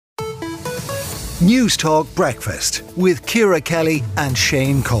News Talk Breakfast with Ciara Kelly and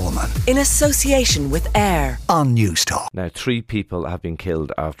Shane Coleman. In association with AIR on News Talk. Now, 3 people have been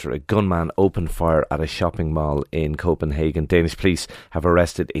killed after a gunman opened fire at a shopping mall in Copenhagen. Danish police have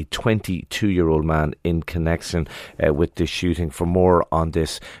arrested a 22-year-old man in connection with this shooting. For more on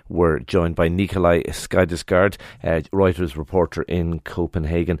this, we're joined by Nikolaj Skyddesgaard, Reuters reporter in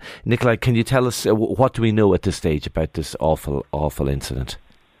Copenhagen. Nikolaj, can you tell us what do we know at this stage about this awful incident?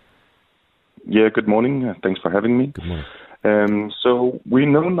 Yeah, good morning. Thanks for having me. Good morning. So we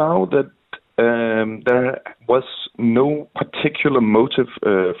know now that there was no particular motive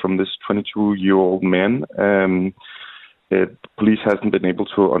from this 22-year-old man. Police hasn't been able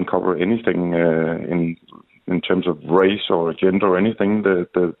to uncover anything in terms of race or gender or anything.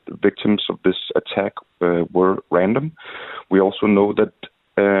 The victims of this attack were random. We also know that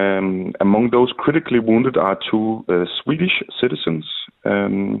among those critically wounded are 2 Swedish citizens.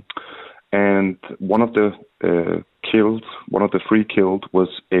 And one of the 3 killed was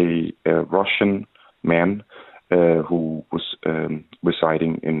a Russian man who was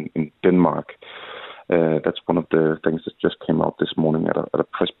residing in Denmark. That's one of the things that just came out this morning at a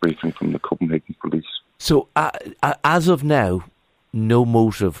press briefing from the Copenhagen police. So, as of now, no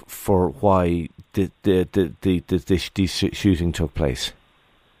motive for why the shooting took place?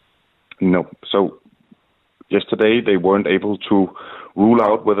 No. So, yesterday they weren't able to rule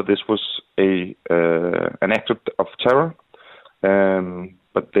out whether this was an act of terror,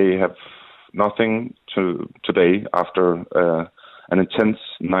 but they have nothing today after an intense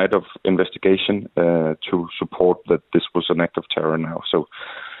night of investigation to support that this was an act of terror now. So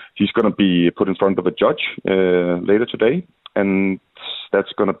he's going to be put in front of a judge later today, and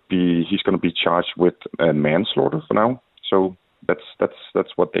he's going to be charged with manslaughter for now. So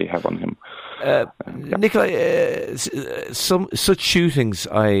that's what they have on him. Nikolaj, some such shootings,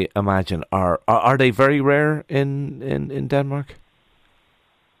 I imagine, are they very rare in Denmark?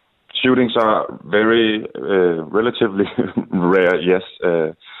 Shootings are very relatively rare. Yes,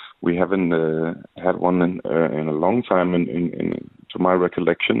 we haven't had one in a long time. To my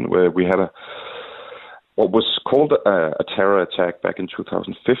recollection, where we had what was called a terror attack back in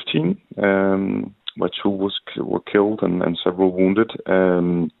 2015. Where 2 were killed and several wounded,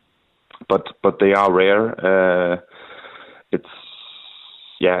 but they are rare.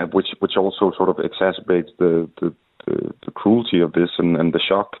 Which also sort of exacerbates the cruelty of this and the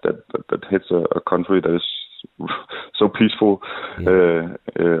shock that hits a country that is so peaceful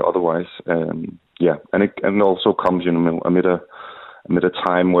otherwise. And it also comes amid a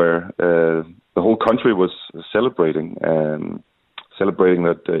time where the whole country was celebrating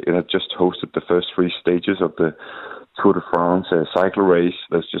that it had just hosted the first 3 stages of the Tour de France cycle race.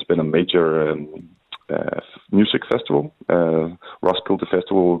 There's just been a major music festival, Roskilde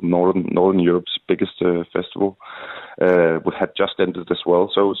Festival, Northern Europe's biggest festival, which had just ended as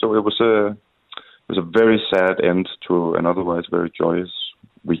well. So it was a very sad end to an otherwise very joyous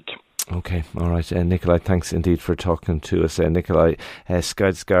week. Okay, all right. Nikolaj, thanks indeed for talking to us. Nikolaj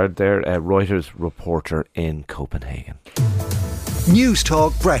Skyddesgaard there, Reuters reporter in Copenhagen. News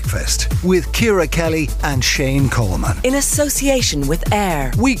Talk Breakfast with Ciara Kelly and Shane Coleman. in association with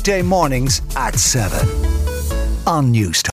AIR. Weekday mornings at 7 on News Talk.